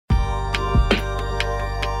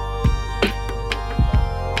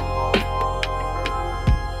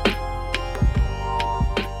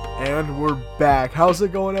And we're back. How's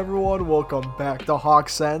it going, everyone? Welcome back to Hawk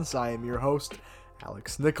Sense. I am your host,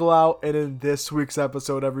 Alex Nicolau, and in this week's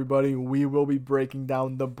episode, everybody, we will be breaking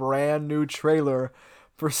down the brand new trailer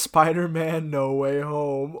for Spider-Man No Way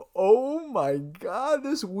Home. Oh my god,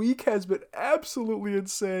 this week has been absolutely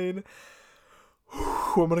insane.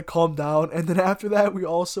 I'm gonna calm down, and then after that, we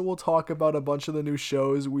also will talk about a bunch of the new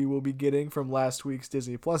shows we will be getting from last week's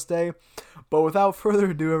Disney Plus Day. But without further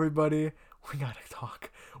ado, everybody, we gotta talk.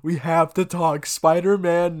 We have to talk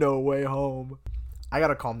Spider-Man No Way Home. I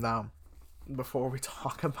gotta calm down before we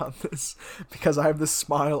talk about this because I have this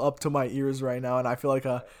smile up to my ears right now, and I feel like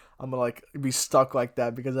I'm gonna be stuck like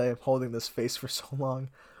that because I am holding this face for so long.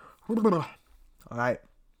 All right.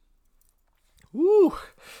 Woo.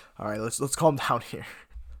 All right, let's calm down here.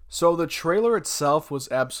 So the trailer itself was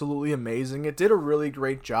absolutely amazing. It did a really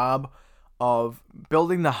great job of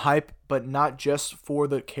building the hype, but not just for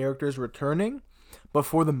the characters returning, but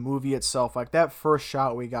for the movie itself. Like that first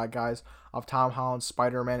shot we got, guys, of Tom Holland's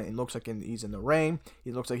Spider-Man, it looks like he's in the rain.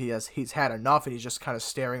 He looks like he's had enough, and he's just kind of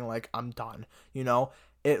staring like, I'm done. You know,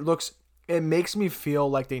 it makes me feel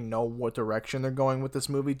like they know what direction they're going with this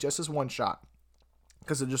movie, just as one shot,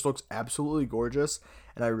 because it just looks absolutely gorgeous,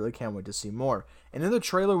 and I really can't wait to see more. And in the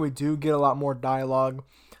trailer, we do get a lot more dialogue.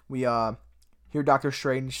 We hear Doctor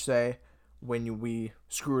Strange say, when we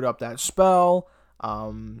screwed up that spell,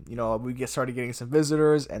 we started getting some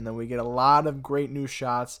visitors, and then we get a lot of great new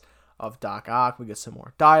shots of Doc Ock. We get some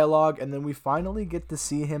more dialogue, and then we finally get to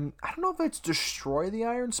see him, I don't know if it's destroy the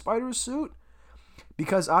Iron Spider suit,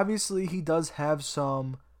 because obviously he does have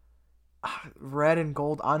some red and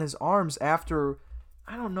gold on his arms after,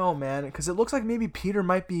 I don't know, man, because it looks like maybe Peter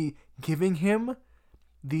might be giving him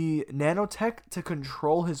the nanotech to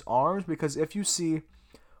control his arms, because if you see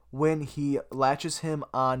when he latches him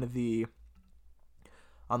on the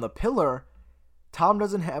pillar, Tom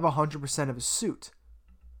doesn't have 100% of his suit.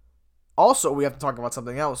 Also, we have to talk about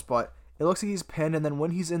something else, but it looks like he's pinned, and then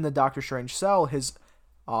when he's in the Doctor Strange cell, his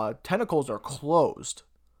tentacles are closed.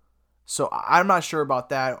 So I'm not sure about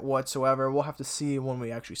that whatsoever. We'll have to see when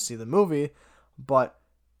we actually see the movie, but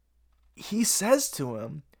he says to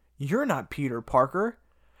him, "You're not Peter Parker."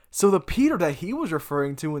 So the Peter that he was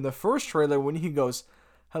referring to in the first trailer when he goes,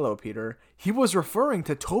 "Hello, Peter," he was referring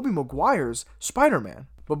to Tobey Maguire's Spider-Man.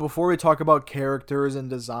 But before we talk about characters and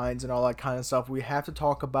designs and all that kind of stuff, we have to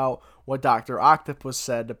talk about what Dr. Octopus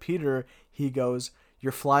said to Peter. He goes,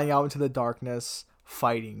 "You're flying out into the darkness,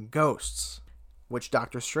 fighting ghosts." Which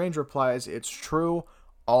Doctor Strange replies, "It's true.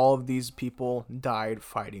 All of these people died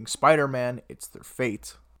fighting Spider-Man. It's their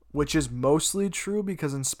fate." Which is mostly true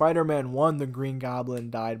because in Spider-Man 1, the Green Goblin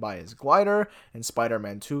died by his glider. In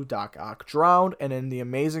Spider-Man 2, Doc Ock drowned. And in The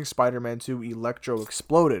Amazing Spider-Man 2, Electro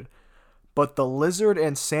exploded. But the Lizard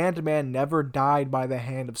and Sandman never died by the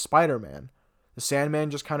hand of Spider-Man. The Sandman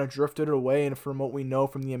just kind of drifted away, and from what we know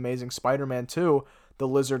from The Amazing Spider-Man 2, the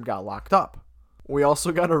Lizard got locked up. We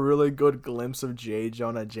also got a really good glimpse of J.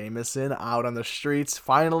 Jonah Jameson out on the streets,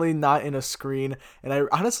 finally not in a screen, and I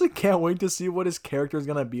honestly can't wait to see what his character is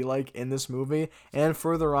going to be like in this movie and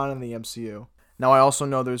further on in the MCU. Now, I also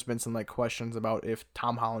know there's been some questions about if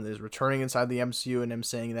Tom Holland is returning inside the MCU, and him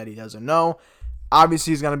saying that he doesn't know.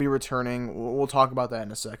 Obviously, he's going to be returning. We'll talk about that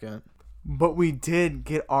in a second. But we did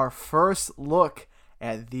get our first look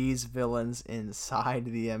at these villains inside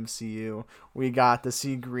the MCU. We got to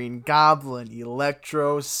see Green Goblin,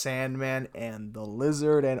 Electro, Sandman, and the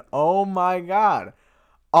Lizard. And oh my god,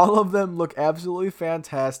 all of them look absolutely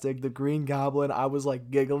fantastic. The Green Goblin, I was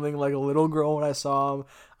giggling like a little girl when I saw him.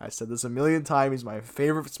 I said this a million times. He's my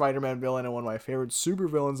favorite Spider-Man villain and one of my favorite super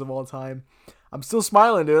villains of all time. I'm still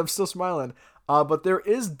smiling, dude. I'm still smiling. But there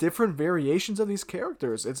is different variations of these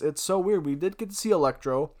characters. It's so weird. We did get to see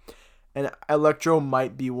Electro, and Electro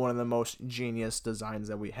might be one of the most genius designs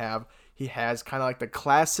that we have. He has kind of like the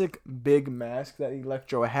classic big mask that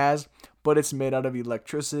Electro has, but it's made out of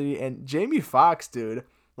electricity. And Jamie Foxx, dude,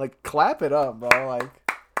 clap it up, bro.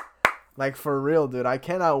 Like for real, dude. I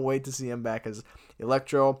cannot wait to see him back as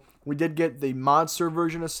Electro. We did get the monster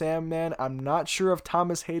version of Sandman. I'm not sure if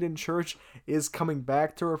Thomas Hayden Church is coming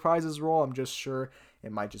back to reprise his role. I'm just sure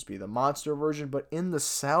it might just be the monster version. But in the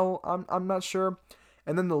cell, I'm not sure.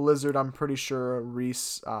 And then the Lizard, I'm pretty sure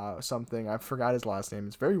Reese something. I forgot his last name.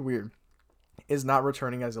 It's very weird. Is not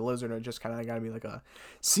returning as a Lizard. It just kind of got to be like a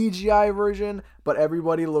CGI version. But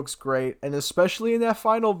everybody looks great. And especially in that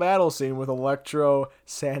final battle scene with Electro,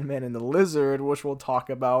 Sandman, and the Lizard, which we'll talk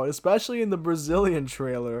about. Especially in the Brazilian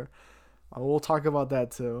trailer. We'll talk about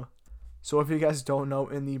that too. So if you guys don't know,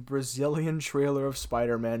 in the Brazilian trailer of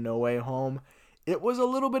Spider-Man No Way Home, it was a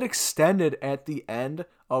little bit extended at the end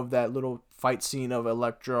of that little fight scene of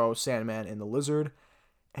Electro, Sandman, and the Lizard.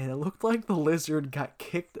 And it looked like the Lizard got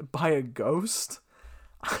kicked by a ghost.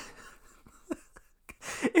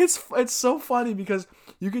 It's so funny because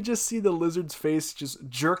you could just see the Lizard's face just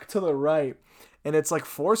jerk to the right. And it's like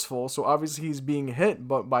forceful, so obviously he's being hit,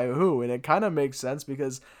 but by who? And it kind of makes sense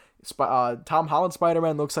because Tom Holland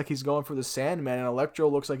Spider-Man looks like he's going for the Sandman, and Electro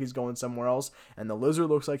looks like he's going somewhere else, and the Lizard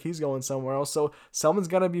looks like he's going somewhere else. So someone's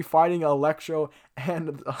gonna be fighting Electro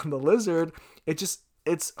and the Lizard. It's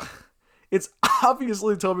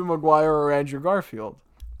obviously Tobey Maguire or Andrew Garfield.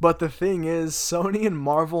 But the thing is, Sony and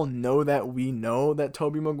Marvel know that we know that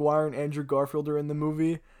Tobey Maguire and Andrew Garfield are in the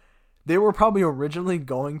movie. They were probably originally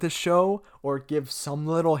going to show or give some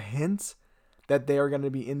little hint that they are going to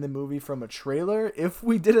be in the movie from a trailer if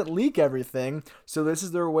we didn't leak everything. So this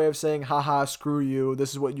is their way of saying, haha, screw you. This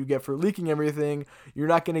is what you get for leaking everything. You're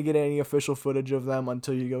not going to get any official footage of them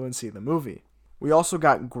until you go and see the movie. We also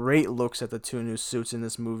got great looks at the two new suits in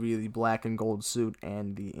this movie, the black and gold suit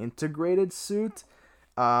and the integrated suit.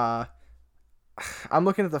 I'm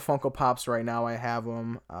looking at the Funko Pops right now. I have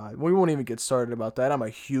them. We won't even get started about that. I'm a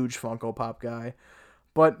huge Funko Pop guy.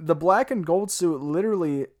 But the black and gold suit,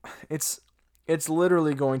 literally, it's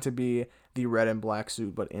literally going to be the red and black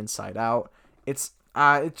suit, but inside out. It's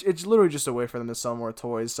literally just a way for them to sell more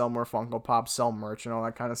toys, sell more Funko Pops, sell merch, and all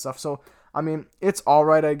that kind of stuff. So, I mean, it's all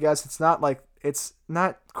right, I guess. It's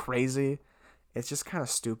not crazy. It's just kind of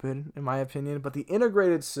stupid, in my opinion. But the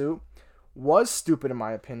integrated suit was stupid in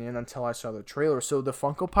my opinion until I saw the trailer. So the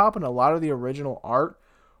Funko Pop and a lot of the original art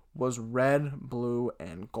was red, blue,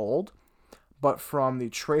 and gold. But from the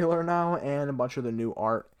trailer now and a bunch of the new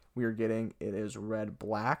art we are getting, it is red,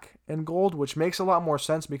 black, and gold, which makes a lot more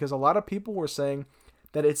sense because a lot of people were saying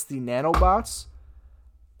that it's the nanobots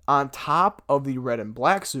on top of the red and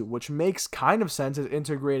black suit, which makes kind of sense as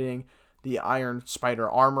integrating the Iron Spider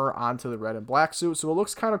armor onto the red and black suit. So it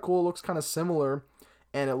looks kind of cool, it looks kind of similar.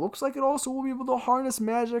 And it looks like it also will be able to harness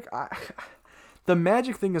magic. The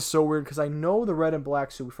magic thing is so weird because I know the red and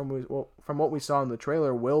black suit from what we saw in the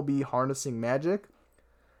trailer will be harnessing magic.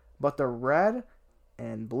 But the red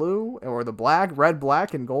and blue, or the red,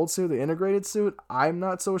 black, and gold suit, the integrated suit, I'm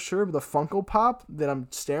not so sure. But the Funko Pop that I'm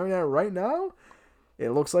staring at right now, it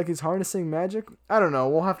looks like he's harnessing magic. I don't know.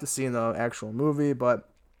 We'll have to see in the actual movie. But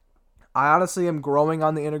I honestly am growing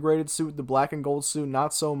on the integrated suit. The black and gold suit,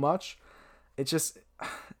 not so much. It's just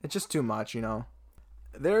too much, you know.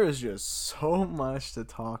 There is just so much to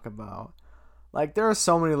talk about. Like, there are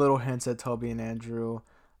so many little hints at Tobey and Andrew.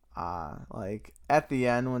 Like, at the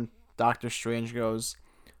end when Doctor Strange goes,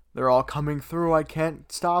 they're all coming through, I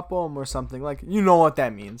can't stop them, or something. Like, you know what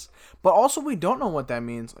that means. But also, we don't know what that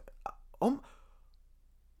means.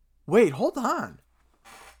 Wait, hold on.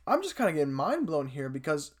 I'm just kind of getting mind blown here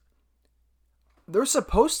because they're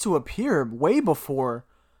supposed to appear way before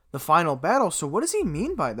the final battle. So what does he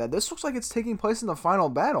mean by that? This looks like it's taking place in the final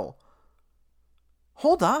battle.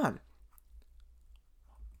 Hold on.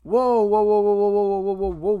 Whoa, whoa, whoa, whoa, whoa, whoa, whoa, whoa,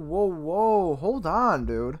 whoa, whoa, whoa. Hold on,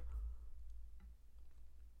 dude.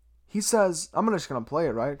 He says, I'm just going to play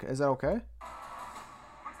it, right? Is that okay?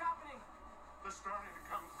 What's happening? They're starting to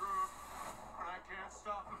come through, and I can't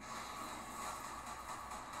stop them.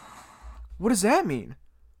 What does that mean?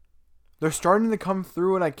 They're starting to come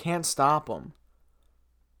through and I can't stop them.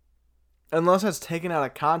 Unless that's taken out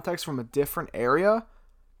of context from a different area.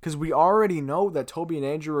 Because we already know that Tobey and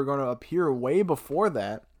Andrew are going to appear way before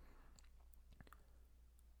that.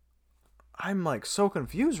 I'm like so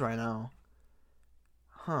confused right now.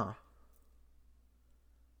 Huh.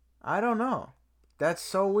 I don't know. That's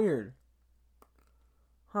so weird.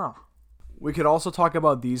 Huh. We could also talk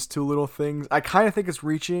about these two little things. I kind of think it's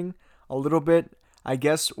reaching a little bit. I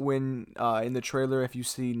guess when in the trailer, if you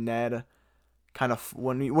see Ned, kind of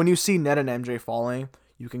when you see Ned and MJ falling,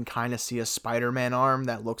 you can kind of see a Spider-Man arm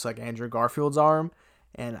that looks like Andrew Garfield's arm,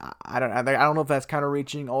 and I don't know if that's kind of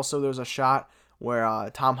reaching. Also, there's a shot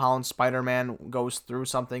where Tom Holland's Spider-Man goes through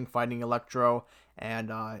something fighting Electro,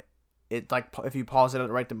 and it like if you pause it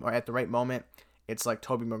at the right moment, it's like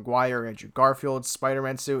Tobey Maguire, Andrew Garfield's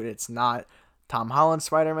Spider-Man suit. It's not Tom Holland's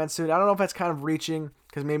Spider-Man suit. I don't know if that's kind of reaching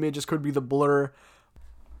because maybe it just could be the blur.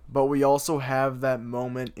 But we also have that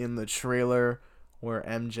moment in the trailer where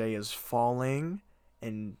MJ is falling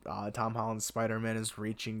and Tom Holland's Spider-Man is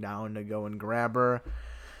reaching down to go and grab her.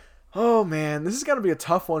 Oh man, this is going to be a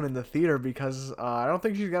tough one in the theater because I don't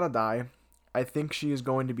think she's going to die. I think she is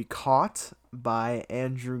going to be caught by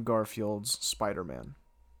Andrew Garfield's Spider-Man.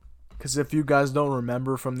 Because if you guys don't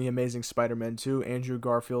remember from The Amazing Spider-Man 2, Andrew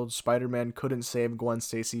Garfield's Spider-Man couldn't save Gwen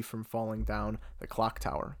Stacy from falling down the clock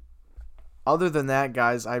tower. Other than that,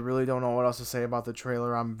 guys, I really don't know what else to say about the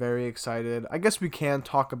trailer. I'm very excited. I guess we can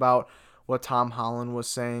talk about what Tom Holland was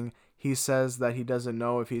saying. He says that he doesn't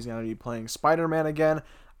know if he's going to be playing Spider-Man again.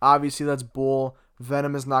 Obviously, that's bull.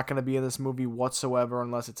 Venom is not going to be in this movie whatsoever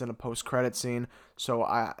unless it's in a post-credit scene. So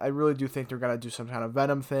I really do think they're going to do some kind of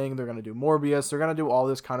Venom thing. They're going to do Morbius. They're going to do all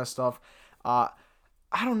this kind of stuff. I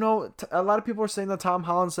don't know. A lot of people are saying that Tom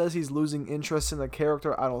Holland says he's losing interest in the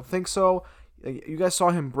character. I don't think so. You guys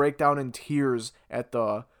saw him break down in tears at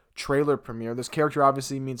the trailer premiere. This character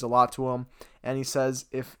obviously means a lot to him. And he says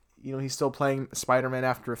if he's still playing Spider-Man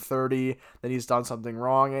after 30, that he's done something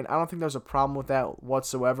wrong. And I don't think there's a problem with that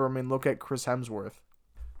whatsoever. I mean, look at Chris Hemsworth.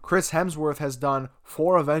 Chris Hemsworth has done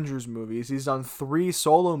 4 Avengers movies. He's done 3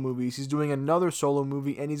 solo movies. He's doing another solo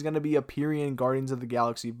movie, and he's going to be appearing in Guardians of the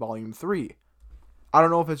Galaxy Volume 3. I don't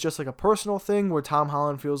know if it's just like a personal thing where Tom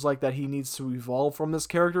Holland feels like that he needs to evolve from this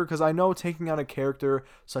character, because I know taking on a character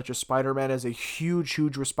such as Spider-Man is a huge,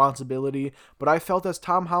 huge responsibility, but I felt as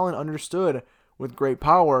Tom Holland understood, with great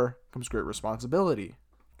power comes great responsibility.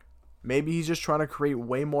 Maybe he's just trying to create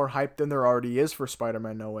way more hype than there already is for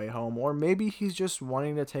Spider-Man No Way Home, or maybe he's just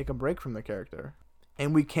wanting to take a break from the character.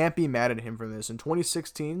 And we can't be mad at him for this. In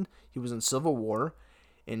 2016, he was in Civil War.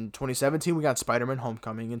 In 2017, we got Spider-Man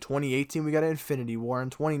Homecoming. In 2018, we got Infinity War.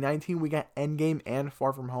 In 2019, we got Endgame and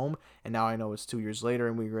Far From Home. And now I know it's 2 years later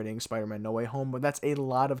and we're getting Spider-Man No Way Home. But that's a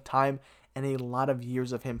lot of time and a lot of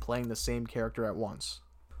years of him playing the same character at once.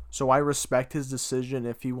 So I respect his decision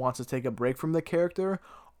if he wants to take a break from the character.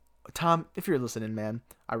 Tom, if you're listening, man,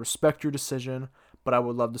 I respect your decision, but I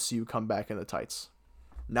would love to see you come back in the tights.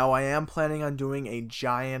 Now, I am planning on doing a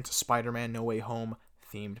giant Spider-Man No Way Home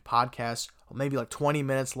themed podcast, maybe like 20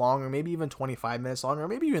 minutes long, or maybe even 25 minutes long, or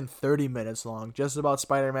maybe even 30 minutes long, just about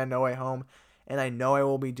Spider-Man No Way Home. And I know I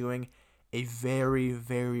will be doing a very,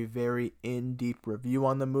 very, very in-deep review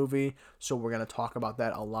on the movie, so we're going to talk about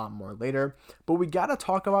that a lot more later. But we got to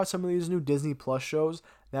talk about some of these new Disney Plus shows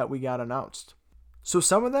that we got announced. So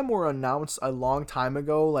some of them were announced a long time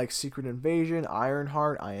ago, like Secret Invasion,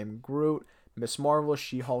 Ironheart, I Am Groot, Ms. Marvel,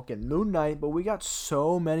 She-Hulk, and Moon Knight, but we got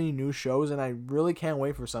so many new shows, and I really can't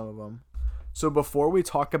wait for some of them. So before we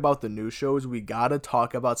talk about the new shows, we gotta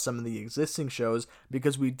talk about some of the existing shows,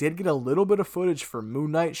 because we did get a little bit of footage for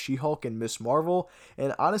Moon Knight, She-Hulk, and Ms. Marvel,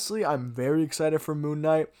 and honestly, I'm very excited for Moon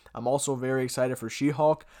Knight. I'm also very excited for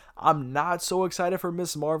She-Hulk. I'm not so excited for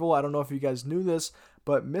Ms. Marvel. I don't know if you guys knew this,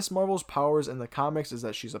 but Ms. Marvel's powers in the comics is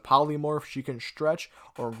that she's a polymorph. She can stretch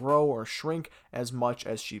or grow or shrink as much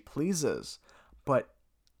as she pleases. But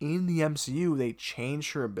in the MCU, they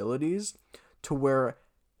changed her abilities to where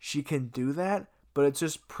she can do that, but it's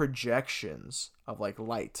just projections of like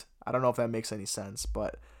light. I don't know if that makes any sense,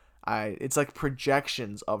 but it's like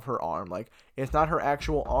projections of her arm. Like, it's not her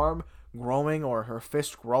actual arm growing or her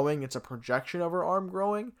fist growing. It's a projection of her arm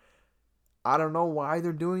growing. I don't know why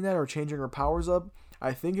they're doing that or changing her powers up.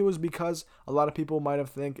 I think it was because a lot of people might have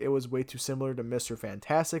think it was way too similar to Mr.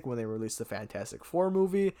 Fantastic when they released the Fantastic Four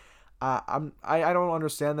movie. I don't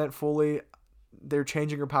understand that fully. They're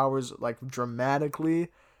changing her powers like dramatically,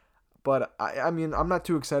 but I mean, I'm not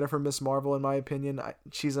too excited for Ms. Marvel in my opinion.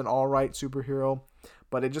 She's an alright superhero,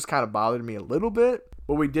 but it just kind of bothered me a little bit.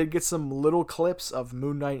 But we did get some little clips of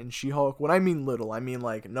Moon Knight and She-Hulk. When I mean little, I mean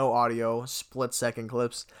like no audio, split-second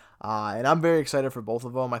clips. And I'm very excited for both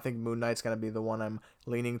of them. I think Moon Knight's going to be the one I'm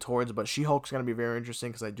leaning towards, but She-Hulk's going to be very interesting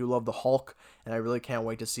because I do love the Hulk, and I really can't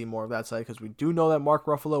wait to see more of that side because we do know that Mark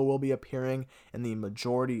Ruffalo will be appearing in the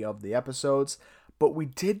majority of the episodes. But we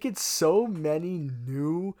did get so many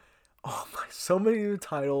new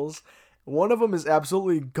titles. One of them is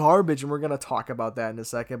absolutely garbage, and we're going to talk about that in a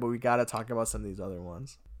second, but we got to talk about some of these other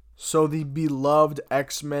ones. So the beloved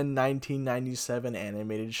X-Men 1997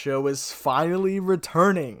 animated show is finally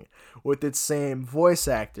returning with its same voice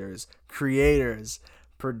actors, creators,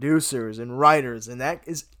 producers, and writers, and that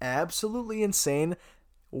is absolutely insane.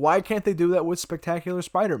 Why can't they do that with Spectacular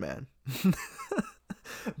Spider-Man?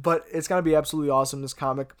 But it's going to be absolutely awesome. This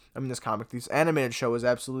animated show is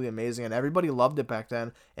absolutely amazing, and everybody loved it back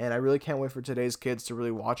then, and I really can't wait for today's kids to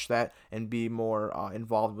really watch that and be more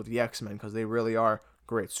involved with the X-Men, because they really are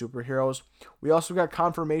great superheroes. We also got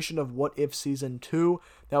confirmation of What If Season 2.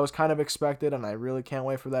 That was kind of expected, and I really can't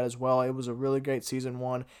wait for that as well. It was a really great Season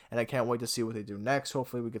 1, and I can't wait to see what they do next.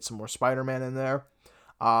 Hopefully we get some more Spider-Man in there.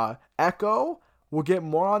 Echo, we'll get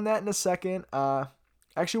more on that in a second.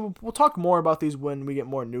 Actually, we'll talk more about these when we get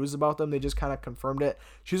more news about them. They just kind of confirmed it.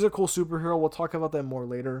 She's a cool superhero. We'll talk about that more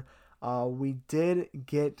later. We did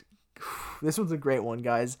get... This one's a great one,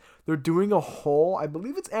 guys. They're doing a whole... I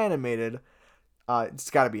believe it's animated... It's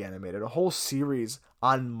got to be animated. A whole series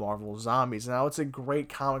on Marvel Zombies. Now, it's a great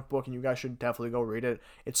comic book, and you guys should definitely go read it.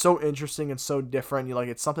 It's so interesting and so different.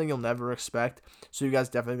 It's something you'll never expect. So you guys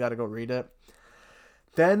definitely got to go read it.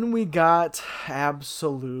 Then we got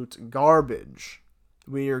absolute garbage.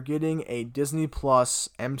 We are getting a Disney Plus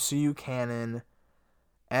MCU canon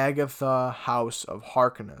Agatha House of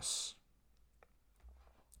Harkness.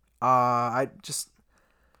 I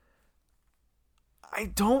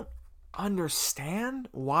don't understand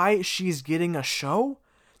why she's getting a show.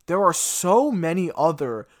 There are so many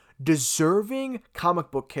other deserving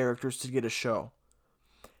comic book characters to get a show.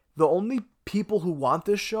 The only people who want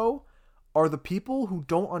this show are the people who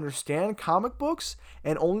don't understand comic books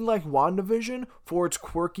and only like WandaVision for its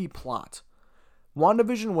quirky plot.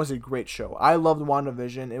 WandaVision was a great show. I loved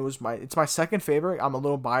WandaVision. It's my second favorite. I'm a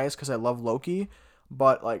little biased because I love Loki,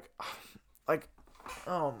 but like,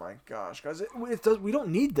 oh my gosh, guys, we don't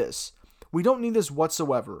need this. We don't need this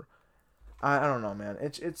whatsoever. I don't know, man.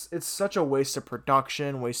 It's such a waste of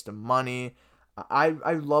production, waste of money.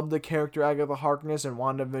 I love the character Agatha Harkness and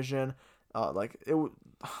WandaVision.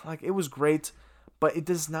 It was great, but it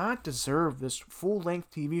does not deserve this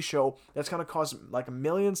full-length TV show that's gonna cost like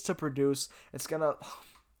millions to produce. It's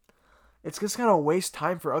just gonna waste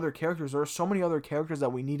time for other characters. There are so many other characters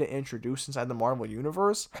that we need to introduce inside the Marvel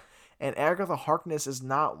universe, and Agatha Harkness is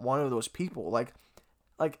not one of those people. Like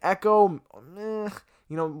Echo,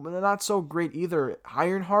 not so great either.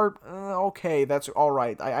 Ironheart, okay, that's all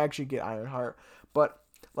right. I actually get Ironheart, but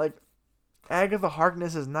like Agatha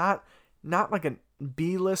Harkness is not like a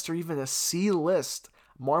B-list or even a C-list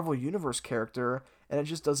Marvel Universe character, and it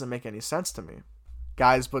just doesn't make any sense to me.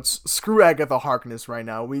 Guys, but screw Agatha Harkness right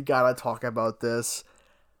now. We gotta talk about this.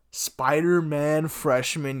 Spider-Man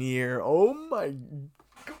freshman year. Oh my...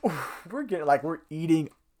 We're eating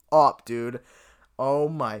up, dude. Oh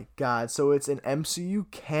my god. So it's an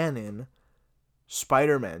MCU canon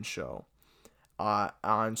Spider-Man show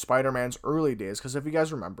on Spider-Man's early days. Because if you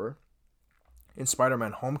guys remember, in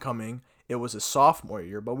Spider-Man Homecoming, it was his sophomore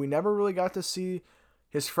year, but we never really got to see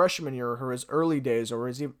his freshman year or his early days or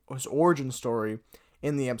his origin story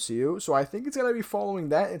in the MCU. So I think it's going to be following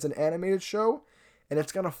that. It's an animated show, and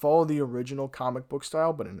it's going to follow the original comic book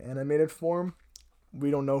style, but in animated form.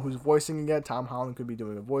 We don't know who's voicing it yet. Tom Holland could be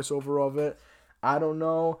doing a voiceover of it. I don't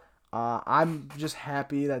know. I'm just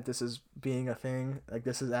happy that this is being a thing. Like,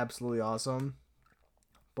 this is absolutely awesome.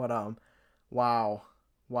 But, wow.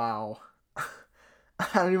 I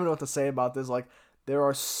don't even know what to say about this. Like, there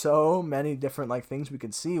are so many different, like, things we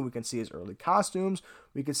can see. We can see his early costumes.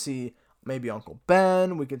 We could see maybe Uncle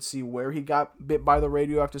Ben. We could see where he got bit by the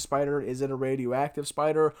radioactive spider. Is it a radioactive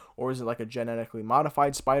spider? Or is it like a genetically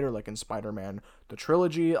modified spider, like in Spider-Man, the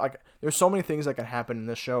trilogy? Like, there's so many things that can happen in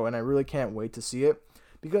this show, and I really can't wait to see it.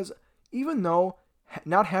 Because even though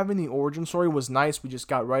not having the origin story was nice, we just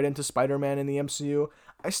got right into Spider-Man in the MCU,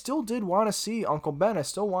 I still did want to see Uncle Ben. I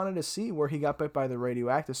still wanted to see where he got bit by the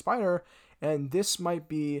radioactive spider, and this might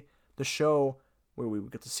be the show where we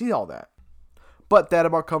would get to see all that. But that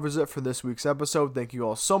about covers it for this week's episode. Thank you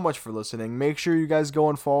all so much for listening. Make sure you guys go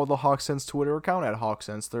and follow the HawkSense Twitter account at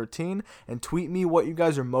HawkSense13 and tweet me what you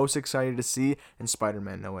guys are most excited to see in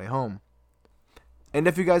Spider-Man No Way Home. And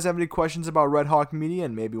if you guys have any questions about Red Hawk Media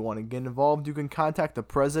and maybe want to get involved, you can contact the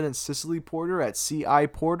president, Cicely Porter, at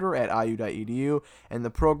ciporter@iu.edu, and the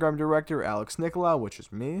program director, Alex Nicolau, which is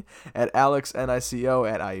me, at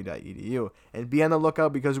alexnico@iu.edu. And be on the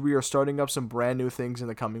lookout because we are starting up some brand new things in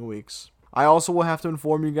the coming weeks. I also will have to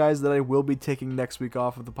inform you guys that I will be taking next week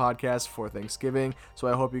off of the podcast for Thanksgiving, so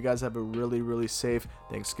I hope you guys have a really, really safe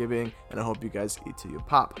Thanksgiving, and I hope you guys eat till you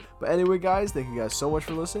pop. But anyway, guys, thank you guys so much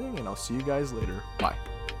for listening, and I'll see you guys later. Bye.